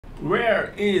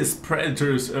Where is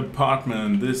Predator's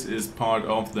apartment? This is part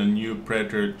of the new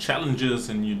Predator challenges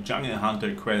and new jungle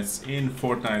hunter quests in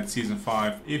Fortnite Season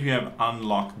 5. If you have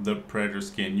unlocked the Predator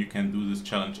skin, you can do this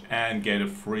challenge and get a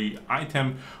free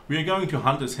item. We are going to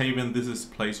Hunter's Haven. This is a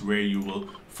place where you will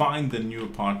find the new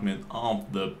apartment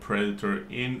of the Predator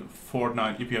in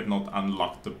Fortnite if you have not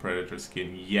unlocked the Predator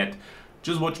skin yet.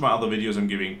 Just watch my other videos. I'm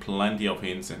giving plenty of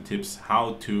hints and tips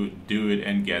how to do it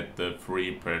and get the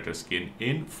free Predator skin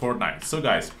in Fortnite. So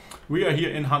guys, we are here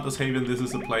in Hunter's Haven. This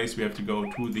is the place. We have to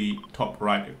go to the top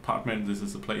right apartment. This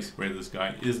is the place where this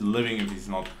guy is living if he's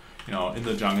not, you know, in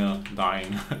the jungle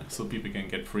dying so people can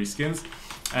get free skins.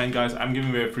 And guys, I'm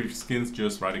giving away free skins.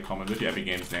 Just write a comment with your Epic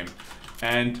Games name.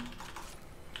 And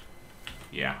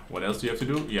yeah, what else do you have to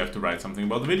do? You have to write something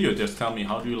about the video. Just tell me,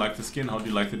 how do you like the skin? How do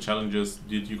you like the challenges?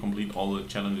 Did you complete all the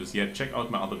challenges yet? Check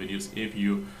out my other videos if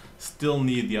you still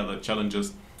need the other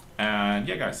challenges. And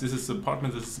yeah guys, this is the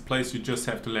apartment, this is the place. You just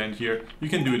have to land here. You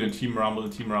can do it in Team Rumble.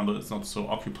 In Team Rumble it's not so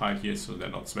occupied here, so they're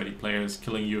not sweaty players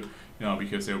killing you, you know,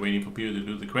 because they're waiting for people to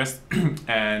do the quest.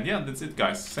 And yeah, that's it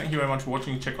guys. Thank you very much for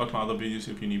watching. Check out my other videos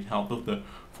if you need help with the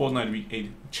Fortnite Week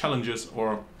 8 challenges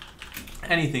or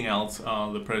anything else,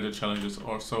 the Predator challenges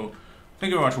or so.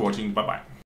 Thank you very much for watching. Bye bye.